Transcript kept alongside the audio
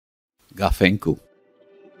Gafencu.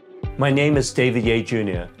 My name is David Yeh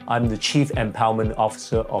Jr. I'm the Chief Empowerment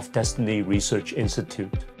Officer of Destiny Research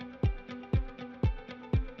Institute.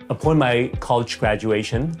 Upon my college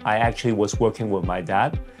graduation, I actually was working with my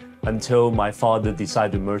dad until my father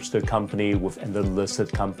decided to merge the company with another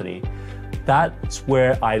listed company. That's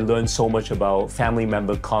where I learned so much about family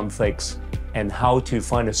member conflicts and how to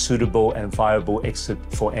find a suitable and viable exit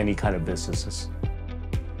for any kind of businesses.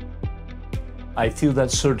 I feel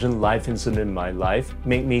that certain life incidents in my life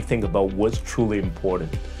make me think about what's truly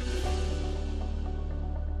important.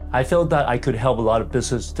 I felt that I could help a lot of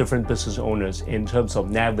different business owners in terms of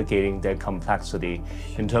navigating their complexity,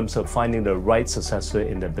 in terms of finding the right successor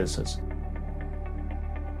in their business.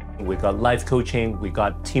 We got life coaching, we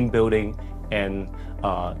got team building, and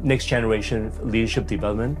next generation leadership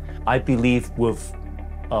development. I believe with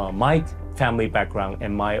my family background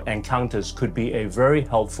and my encounters could be a very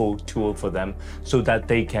helpful tool for them so that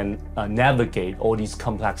they can navigate all these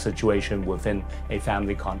complex situations within a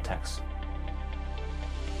family context.